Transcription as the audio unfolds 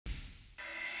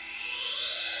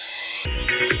We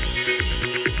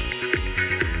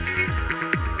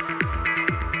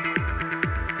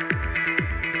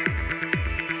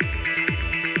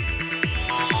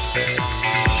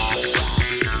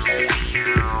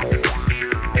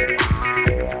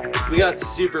got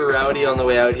super rowdy on the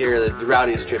way out here, the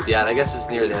rowdiest trip yet. I guess it's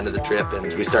near the end of the trip,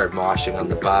 and we started moshing on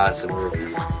the bus, and we were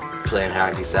playing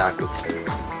hacky sack with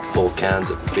full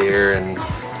cans of beer and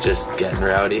just getting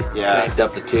rowdy. Yeah. Cranked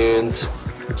up the tunes.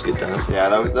 It was good times. Yeah,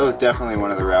 that was definitely one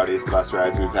of the rowdiest bus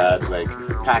rides we've had. Like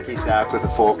hacky sack with a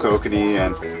full kokanee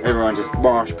and everyone just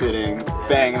mosh pitting,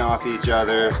 banging off each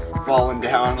other, falling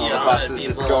down while the buses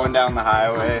just going down the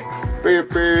highway. Beep,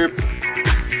 beep.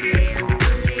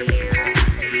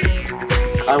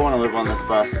 I want to live on this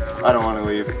bus. I don't want to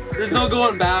leave. There's no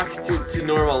going back to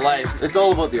normal life. It's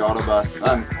all about the autobus.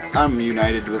 I'm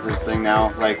united with this thing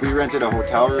now. Like, we rented a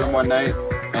hotel room one night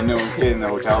and no one stayed in the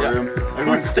hotel room.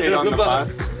 Everyone stayed on the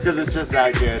bus because it's just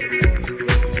that good.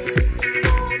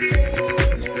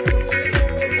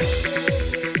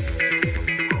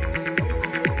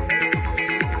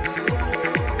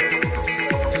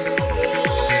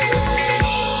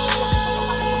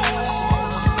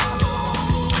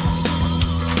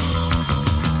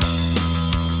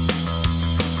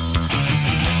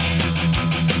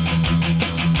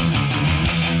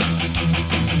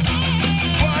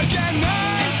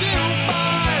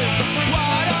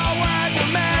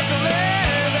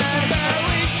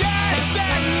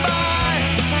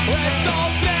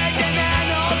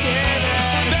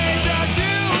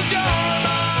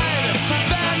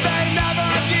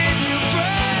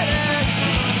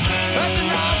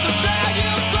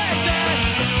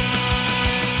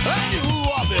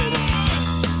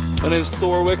 My name is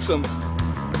Thor Wixom.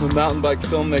 I'm a mountain bike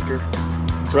filmmaker.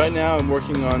 Right now I'm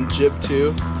working on Jib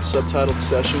 2, subtitled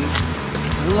Sessions.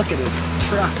 Look at his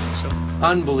truck.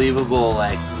 Unbelievable,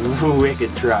 like,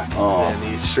 wicked truck. Oh. And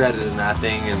he's shredded in that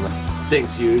thing, and the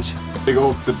thing's huge. Big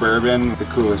old Suburban, the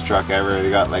coolest truck ever. They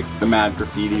got like the mad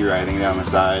graffiti riding down the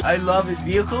side. I love his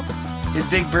vehicle, his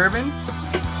big Bourbon.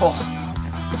 Oh,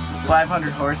 it's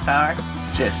 500 horsepower,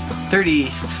 just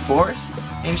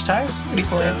 34-inch tires,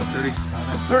 34, 37.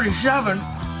 37.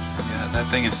 Yeah, that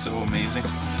thing is so amazing.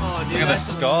 Oh, dude, Look at that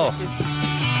skull.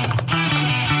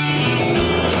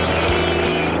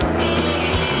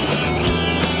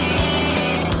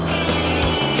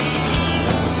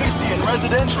 60 in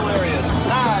residential areas.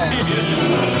 Nice.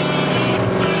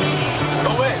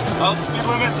 Oh wait, all the speed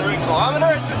limits are in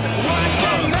kilometers?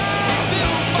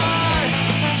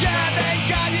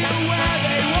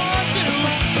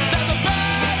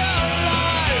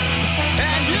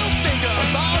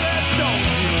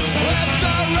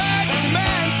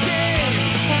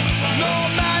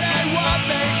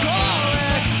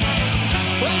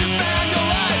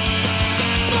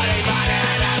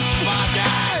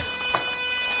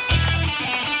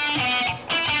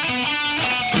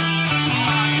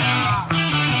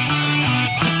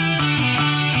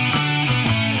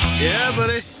 Yeah,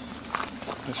 buddy.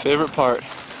 My favorite part.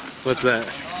 What's that?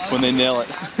 When they nail it.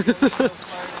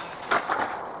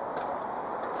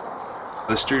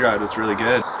 The street ride was really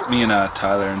good. Me and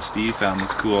Tyler and Steve found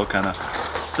this cool, kind of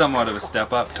somewhat of a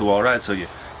step up to wall ride. So you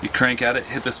crank at it,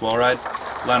 hit this wall ride,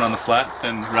 land on the flat,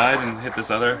 then ride and hit this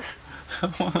other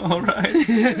wall ride.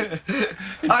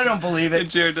 I don't believe it.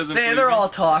 Jared doesn't believe They're it. all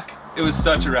talk. It was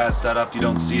such a rad setup. You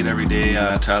don't see it every day.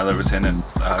 Tyler was hitting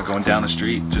it, going down the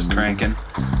street, just cranking,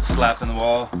 slapping the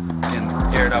wall,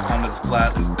 and aired up onto the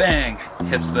flat, and bang,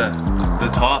 hits the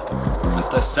top. That's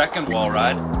the second wall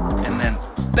ride, and then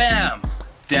bam,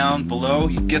 down below.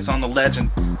 He gets on the ledge,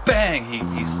 and bang, he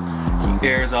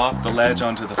airs off the ledge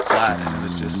onto the flat, and it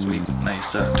was just sweet,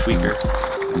 nice tweaker.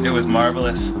 It was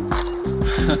marvelous.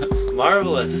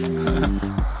 Marvelous.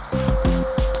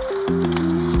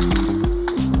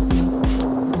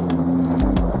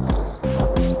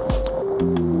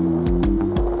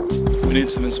 We need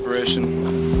some inspiration.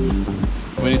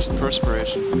 We need some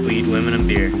perspiration. Weed, women, and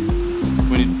beer.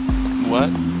 We need... what?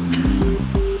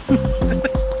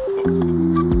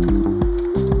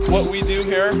 What we do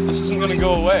here, this isn't going to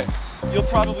go away. You'll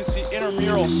probably see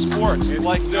intramural sports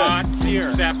like this not here.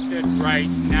 accepted right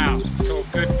now. So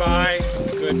goodbye,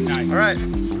 good night. All right.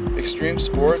 Extreme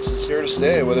sports is here to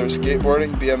stay, whether it's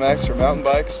skateboarding, BMX, or mountain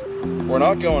bikes. We're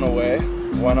not going away.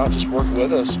 Why not just work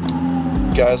with us?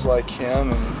 Guys like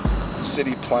him and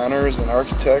city planners and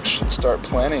architects should start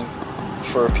planning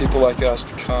for people like us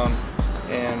to come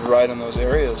and ride in those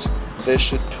areas. They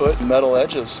should put metal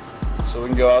edges so we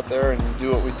can go out there and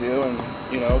do what we do and,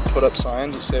 you know, put up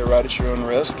signs that say ride at your own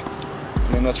risk.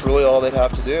 I mean, that's really all they'd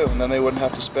have to do, and then they wouldn't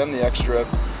have to spend the extra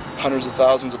hundreds of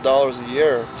thousands of dollars a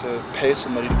year to pay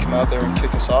somebody to come out there and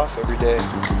kick us off every day.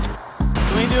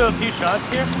 Can we do a few shots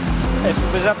here? If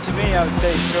it was up to me, I would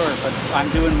say sure, but I'm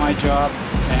doing my job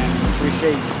and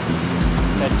appreciate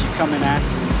that you come and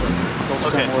ask me to go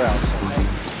somewhere else.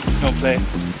 No play.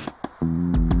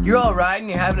 You're all riding,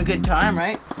 you're having a good time,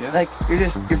 right? Yeah. Like,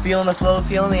 you're feeling the flow,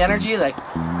 feeling the energy, like,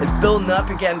 it's building up,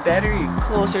 you're getting better, you're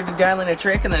closer to dialing a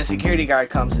trick, and then a security guard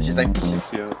comes, and she's like,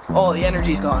 oh, the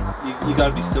energy's gone. You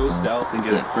gotta be so stealth and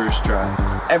get it first try.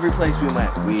 Every place we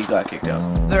went, we got kicked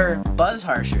out. They're buzz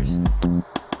harshers.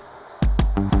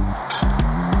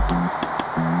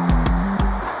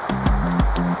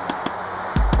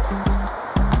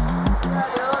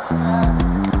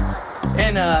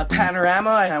 In Panorama,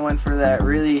 I went for that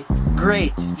really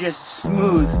great, just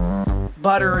smooth,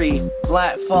 buttery,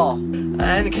 flat fall.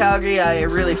 And in Calgary, I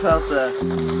really felt the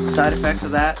side effects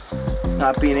of that.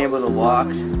 Not being able to walk,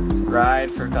 ride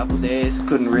for a couple days,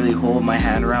 couldn't really hold my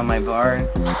hand around my bar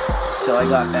until I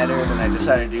got better. Then I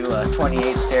decided to do a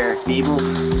 28 stair feeble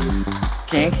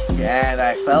kink, and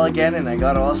I fell again, and I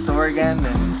got all sore again,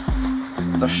 and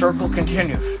the circle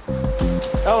continues.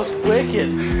 That was wicked.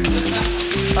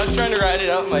 I was trying to ride it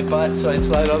out my butt, so I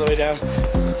slide all the way down.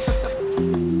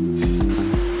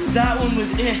 That one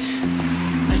was it.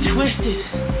 I twisted.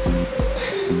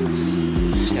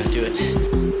 I gotta do it.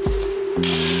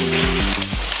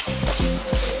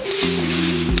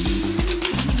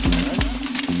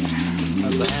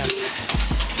 How's the hand?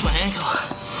 My ankle.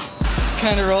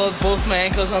 Kind of rolled both my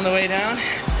ankles on the way down.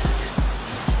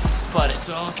 But it's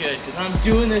all good, because I'm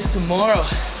doing this tomorrow.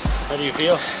 How do you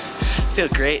feel? Feel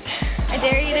great. I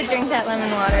dare you to drink that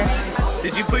lemon water.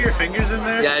 Did you put your fingers in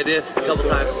there? Yeah, I did a couple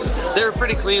times. They were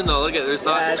pretty clean though. Look at there's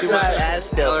not too much. As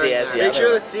filthy as the Make other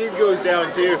sure one. the seed goes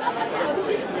down too.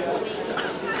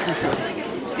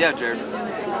 Yeah, Jared.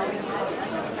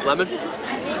 Lemon?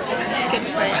 It's good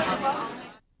for you.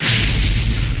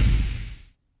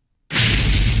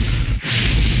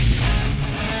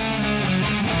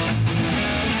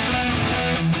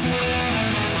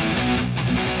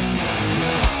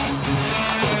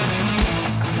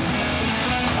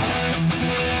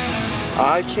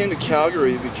 I came to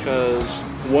Calgary because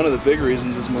one of the big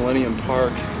reasons is Millennium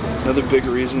Park. Another big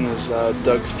reason is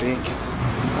Doug Fink.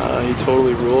 He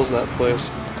totally rules that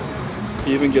place.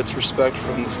 He even gets respect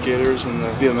from the skaters and the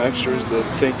BMXers that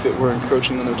think that we're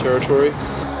encroaching on their territory.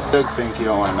 Doug Fink you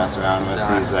don't want to mess around with.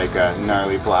 He's like a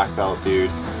gnarly black belt dude.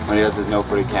 When he does his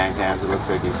no-footy can-cans, it looks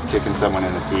like he's kicking someone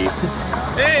in the teeth.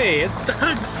 Hey, it's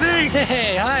Doug Fink.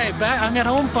 Hey, hi, back. I'm at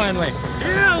home finally.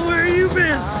 Yeah, where have you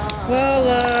been? Well,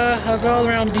 I was all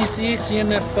around BC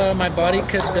seeing if my body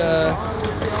could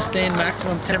sustain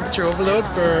maximum temperature overload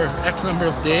for X number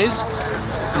of days.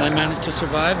 And I managed to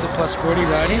survive the plus 40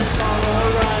 riding.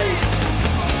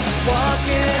 Why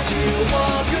can't you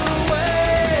walk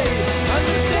away?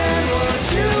 Understand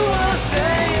what you are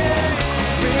saying.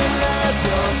 Realize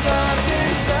your thoughts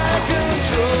inside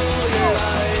control your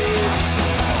life.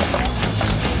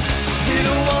 Be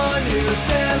the one who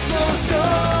stands so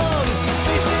strong.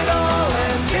 Face it all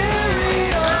and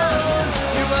carry on.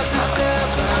 You have to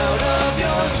step out of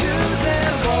your shoes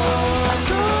and walk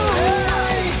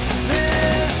away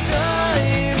this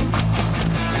time.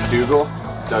 Dougal,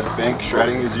 Doug Fink,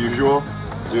 shredding as usual,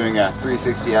 doing a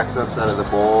 360 X-ups out of the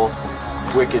bowl,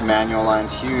 wicked manual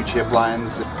lines, huge hip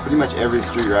lines. Pretty much every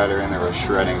street rider in there was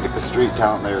shredding. The street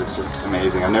talent there is just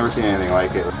amazing. I've never seen anything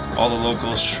like it. All the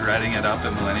locals shredding it up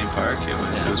in Millennium Park. It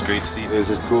was great to see. It was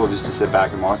just cool just to sit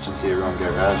back and watch and see everyone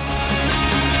get rad.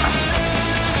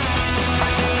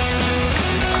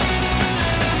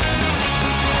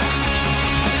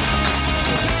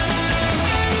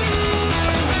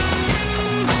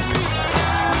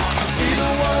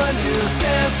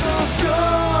 So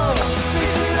strong,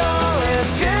 face it all and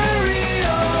carry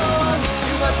on.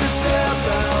 You have to step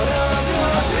out of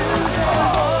your shoes and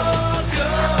walk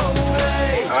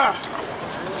away.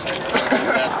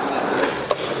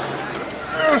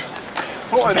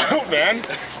 Pull it out, man.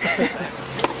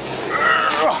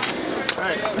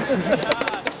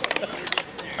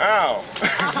 Ow.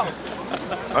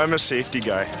 I'm a safety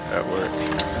guy at work.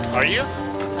 Are you?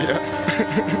 Yeah.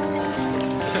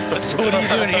 So what are you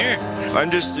doing here? I'm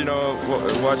just,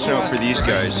 watching out for these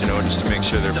guys, just to make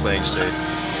sure they're playing safe.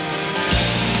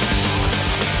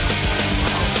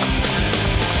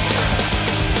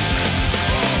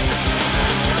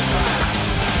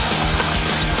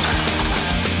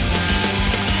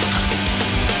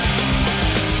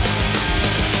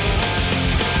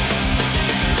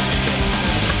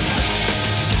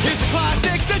 It's a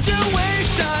classic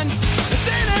situation. I've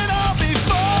seen it all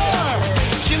before.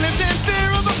 She lives in fear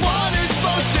of the water's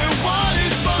supposed to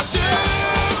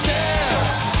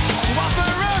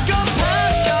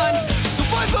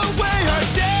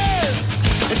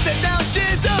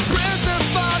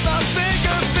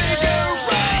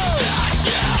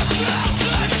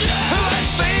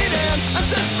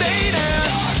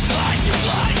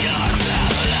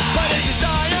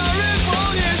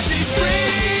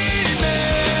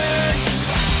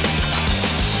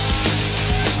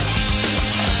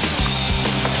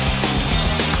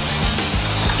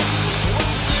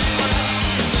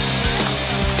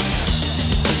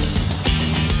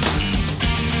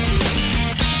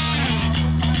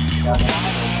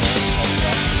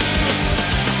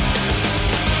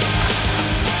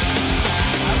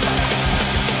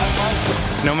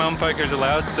mountain bikers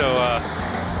allowed, so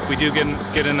if we do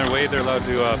get in their way, they're allowed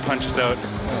to punch us out.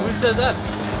 Who said that?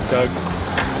 Doug.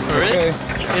 Really?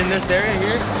 In this area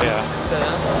here? Yeah.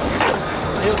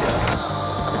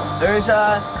 There's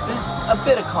a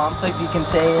bit of conflict, you can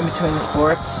say, in between the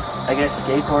sports. I guess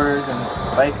skateboarders and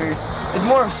bikers. It's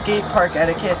more of skate park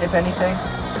etiquette, if anything.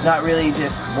 Not really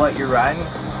just what you're riding.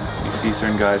 You see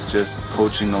certain guys just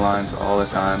poaching the lines all the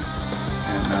time,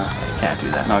 and you can't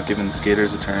do that. Not giving the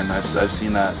skaters a turn. I've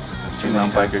seen that. I've seen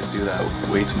mountain bikers do that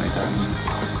way too many times,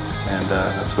 and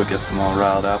that's what gets them all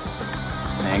riled up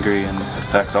and angry, and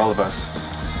affects all of us.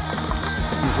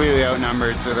 Completely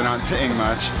outnumbered, so they're not saying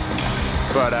much.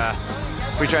 But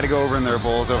if we try to go over in their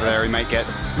bowls over there, we might get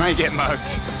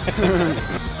mugged.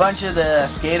 Bunch of the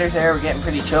skaters there were getting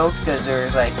pretty choked because there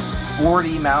was like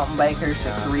 40 mountain bikers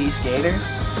to 3 skaters.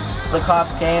 The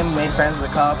cops came, made friends with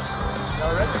the cops.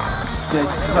 It's good.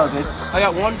 It's all good. I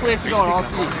got one place to go and I'll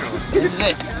see. This is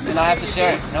it. And I have to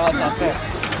share it. No, that's not fair.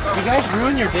 You guys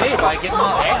ruin your day by getting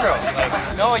all aggro. Like,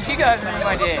 no, you guys ruin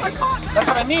my day. That's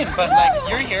what I mean, but like,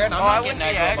 you're here and I'm not getting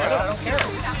aggro about it. I don't care.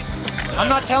 I'm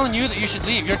not telling you that you should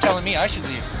leave. You're telling me I should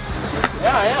leave.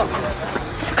 Yeah, I am.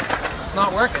 It's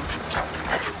not working.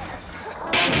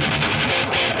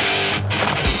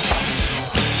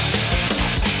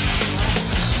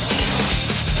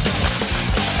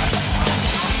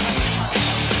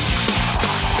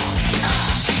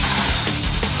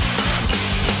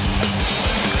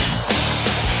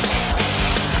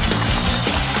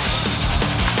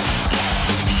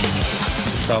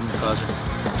 Problem causer.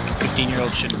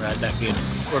 15-year-olds shouldn't ride that good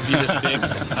or be this big.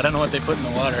 I don't know what they put in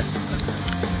the water.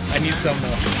 I need some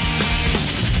though.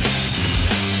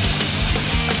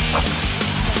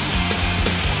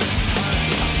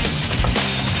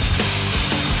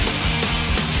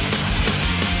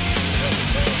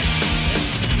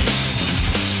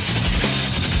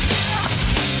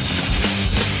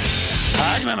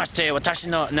 Hajimemashite, watashi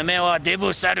no name wa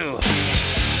Debu Saru.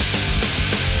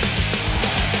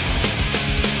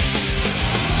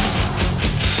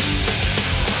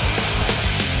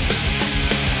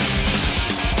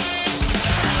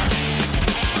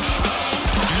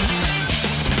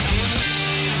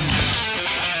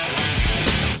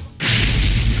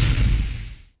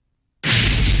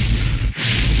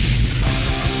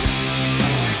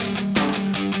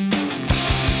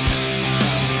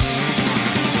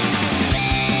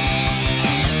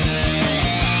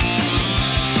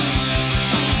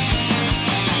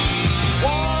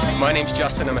 My name's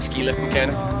Justin, I'm a ski lift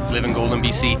mechanic, live in Golden,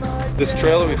 BC. This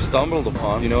trail that we've stumbled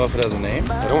upon, you know if it has a name?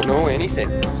 I don't know anything.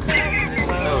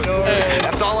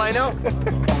 That's all I know. What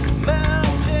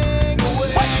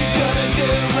you gonna do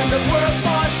when the world's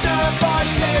washed up on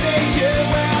letting you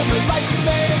and the life you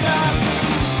made up?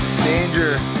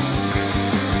 Danger.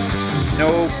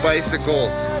 No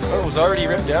bicycles. Well, it was already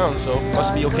ripped down, so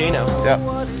must be okay now. Yep.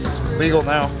 Legal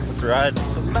now. Let's ride.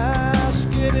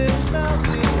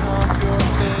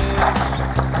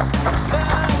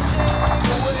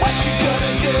 What you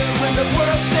gonna do when the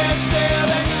world stands still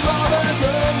and you're all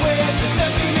alone with this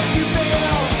emptiness you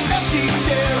feel? Empty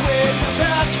stare with the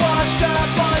past washed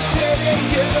up on pitting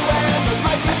you and the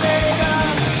life you made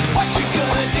up. What you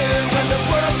gonna do when the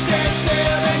world stands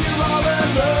still and you're all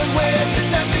alone with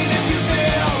this emptiness you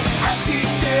feel? Empty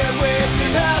stare with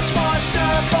the past washed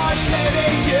up on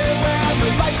pitting you and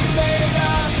the life you made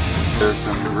up. There's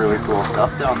some really cool stuff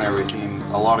down there. We've seen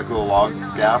a lot of cool log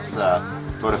gaps,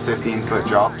 about a 15-foot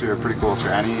drop to a pretty cool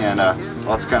tranny, and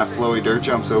lots of kind of flowy dirt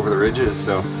jumps over the ridges.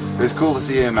 So it was cool to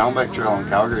see a mountain bike trail in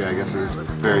Calgary. I guess there's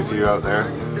very few out there,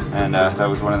 and that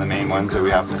was one of the main ones that we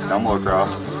happened to stumble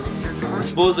across.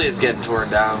 Supposedly it's getting torn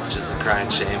down, which is a crying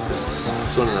shame because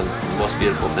it's one of the most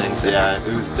beautiful things. Yeah,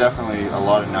 it was definitely a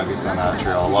lot of nuggets on that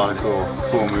trail, a lot of cool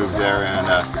moves there, and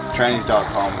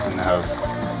trannies.com was in the house.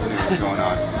 What's going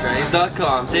on?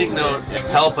 Trannies.com, take note,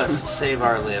 help us save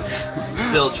our limbs.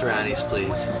 Build trannies,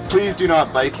 please. Please do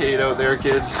not bike hate out there,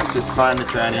 kids. Just find a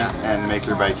tranny and make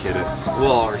your bike hit it.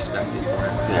 We'll all respect you for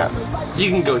it. Yeah. You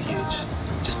can go huge.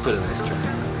 Just put a nice tranny.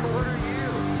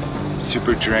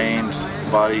 Super drained,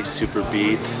 body super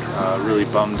beat, really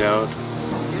bummed out,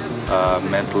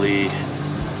 mentally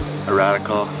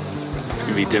erratical. It's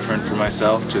gonna be different for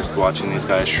myself, just watching these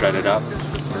guys shred it up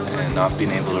and not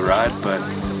being able to ride, but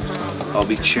I'll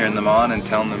be cheering them on and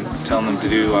telling them to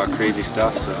do crazy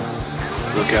stuff, so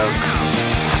look out.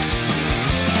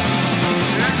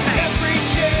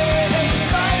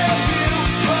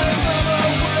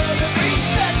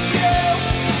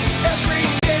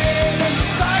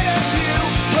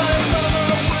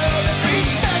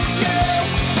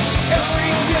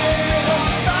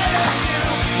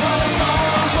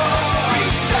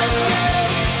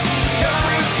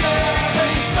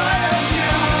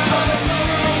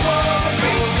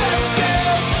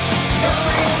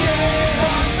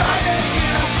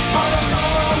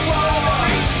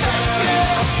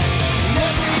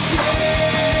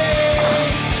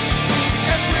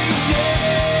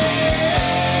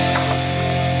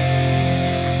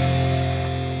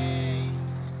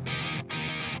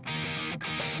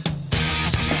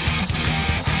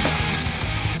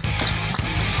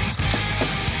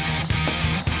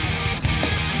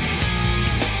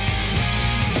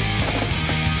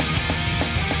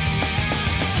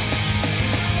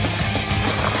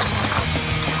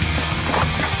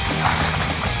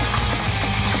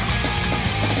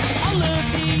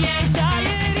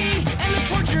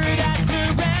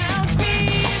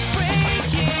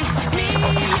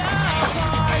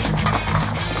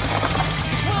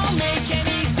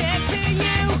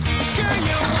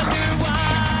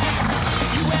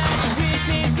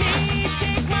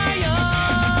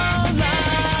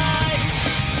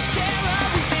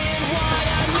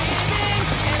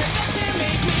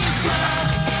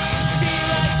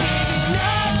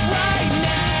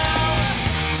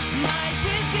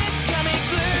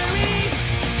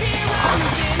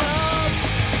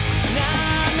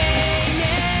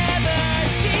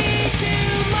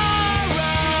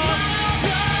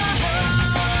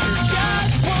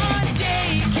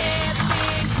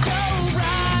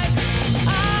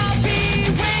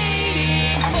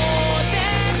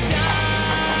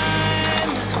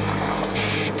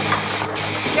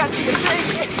 can't see the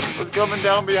thing. I was coming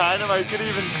down behind him. I couldn't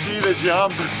even see the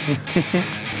jump. I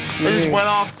just went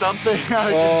off something.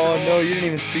 Oh no, you didn't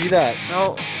even see that.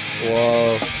 No.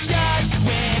 Whoa. Just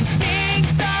when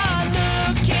things are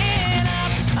looking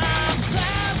up, I'm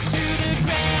plowed to the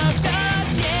ground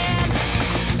again.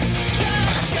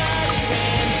 Just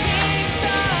when things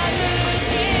are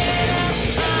looking up,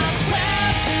 I'm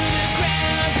plowed to the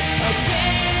ground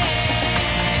again.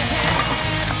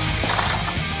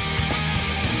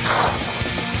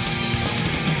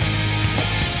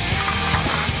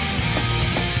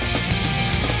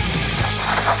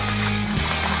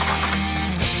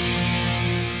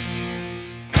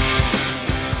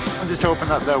 I'm just hoping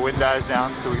that the wind dies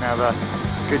down so we can have a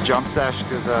good jump sesh,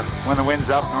 because when the wind's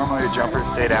up, normally the jumpers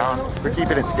stay down. We're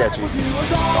keeping it sketchy.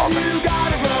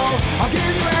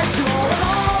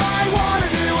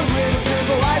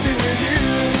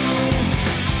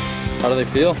 How do they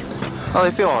feel? Oh,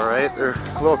 they feel alright. They're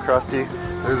a little crusty.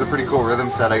 It was a pretty cool rhythm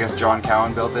set. I guess John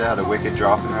Cowan built it, had a wicked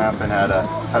dropping ramp, and had a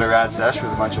rad sesh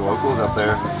with a bunch of locals up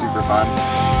there. It was super fun.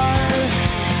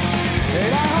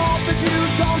 And I hope that you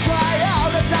don't try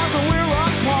out the times when we're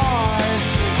apart.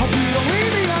 Hope you don't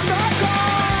leave me on the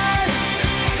card.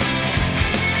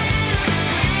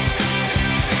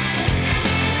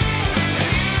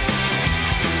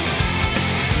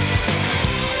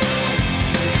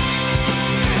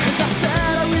 Cause I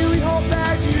said I really hope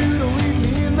that you don't leave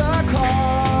me in the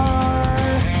car.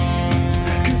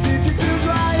 Cause if you do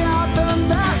dry out, then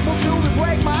that will truly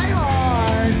break my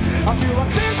heart. I feel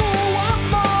like people once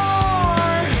more.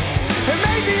 And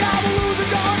maybe I will lose the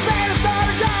dogs and start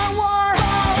a gun war.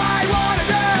 All I wanna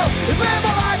do is live my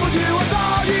life with you. It's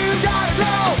all you gotta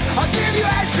know. I'll give you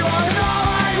extra. And all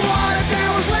I wanna do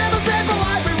is live a simple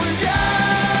life with you.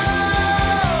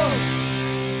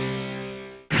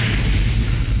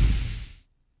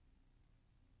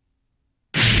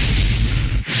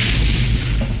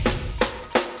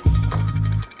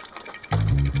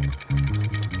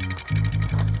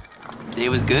 Day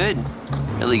was good,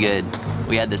 really good.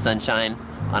 We had the sunshine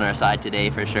on our side today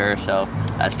for sure, so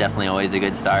that's definitely always a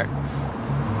good start.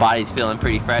 Body's feeling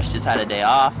pretty fresh, just had a day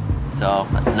off, so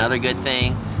that's another good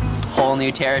thing. Whole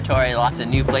new territory, lots of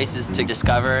new places to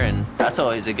discover, and that's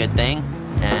always a good thing.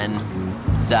 And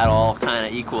that all kind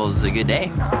of equals a good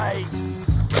day.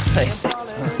 Nice. Nice.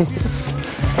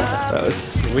 That was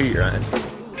sweet, Ryan.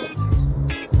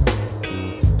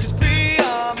 Just be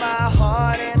on my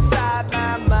heart inside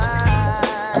my mind.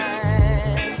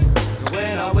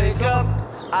 When I wake up,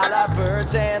 I like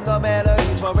birds and the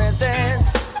melodies, for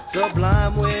instance.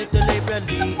 Sublime with the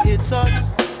liberty, it's hot,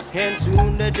 and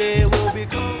soon the day will be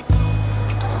cool.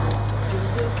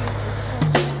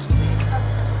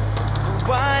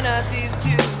 Why not these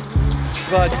two?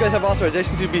 Do you guys have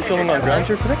authorization to be filming on ground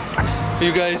here today? Are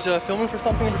you guys filming for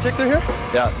something in particular here?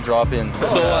 Yeah, drop in.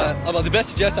 So, about the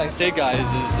best suggestion I can say, guys,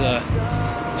 is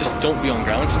just don't be on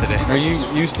grounds today. Are you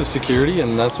used to security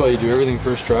and that's why you do everything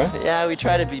first try? Yeah, we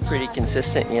try to be pretty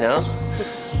consistent, you know?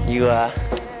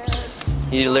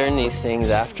 You learn these things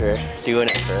after doing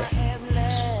it for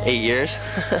 8 years.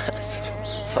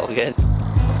 It's all good.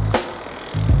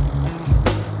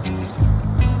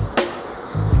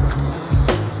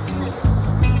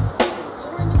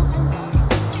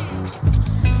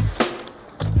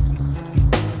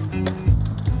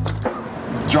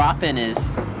 Drop-in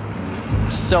is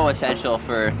so essential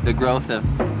for the growth of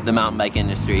the mountain bike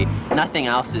industry. Nothing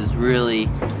else is really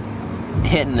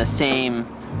hitting the same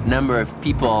number of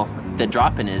people that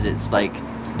drop-in is. It's like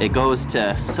it goes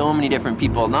to so many different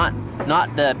people, not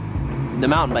the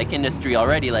mountain bike industry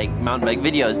already like mountain bike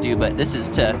videos do, but this is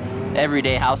to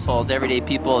everyday households, everyday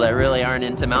people that really aren't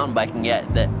into mountain biking yet,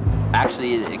 that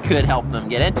actually it could help them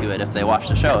get into it if they watch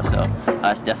the show. So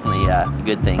that's definitely a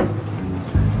good thing.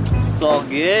 It's all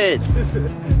good.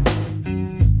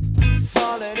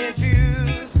 Falling in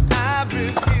fuse, I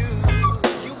refuse.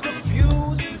 You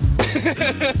refuse.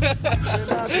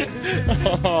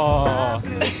 Oh.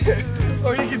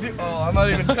 Or you can do. Oh, I'm not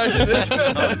even touching this.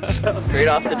 Straight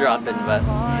off the drop-in bus.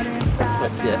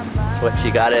 That's what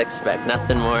you gotta expect.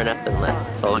 Nothing more, nothing less.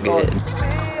 It's all good.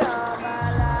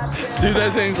 Dude,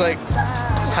 that thing's like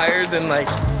higher than like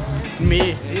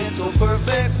me. It's so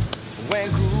perfect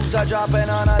when crews are dropping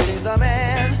on a days the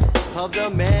man of the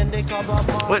men they call Bob.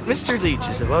 What Mr. Leech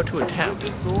is about to attempt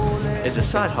is a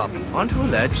side hop onto a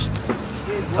ledge,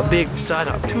 a big side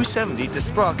hop 270 to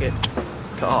sprocket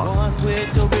to off. One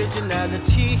with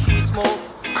originality, he smoked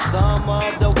some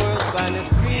of the world's finest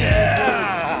green.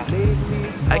 Yeah.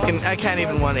 I can't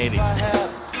even 180.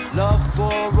 Love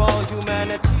for all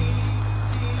humanity.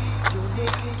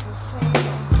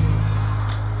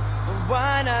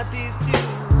 Why not these two?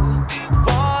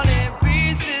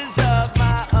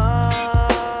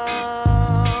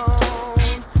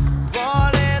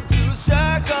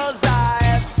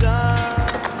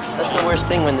 worst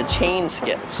thing when the chain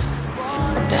skips.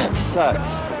 That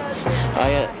sucks. I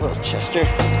got a little Chester.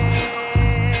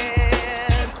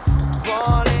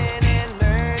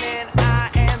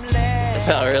 It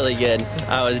felt really good.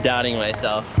 I was doubting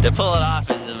myself. To pull it off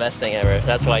is the best thing ever.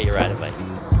 That's why you ride a bike.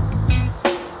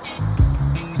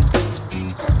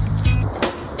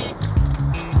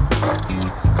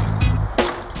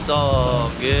 So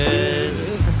good.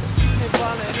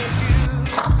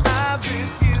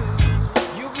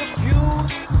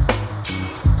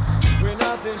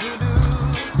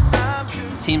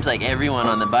 Seems like everyone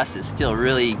on the bus is still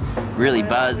really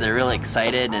buzzed. They're really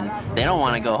excited and they don't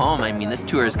want to go home. I mean, this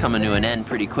tour is coming to an end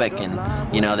pretty quick and,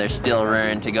 you know, they're still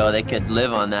raring to go. They could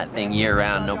live on that thing year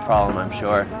round, no problem, I'm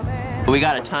sure. We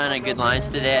got a ton of good lines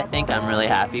today, I think. I'm really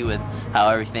happy with how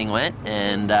everything went,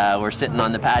 and we're sitting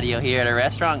on the patio here at a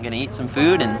restaurant, gonna eat some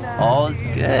food, and all is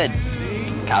good.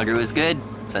 Calgary was good,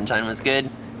 sunshine was good.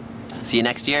 See you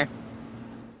next year.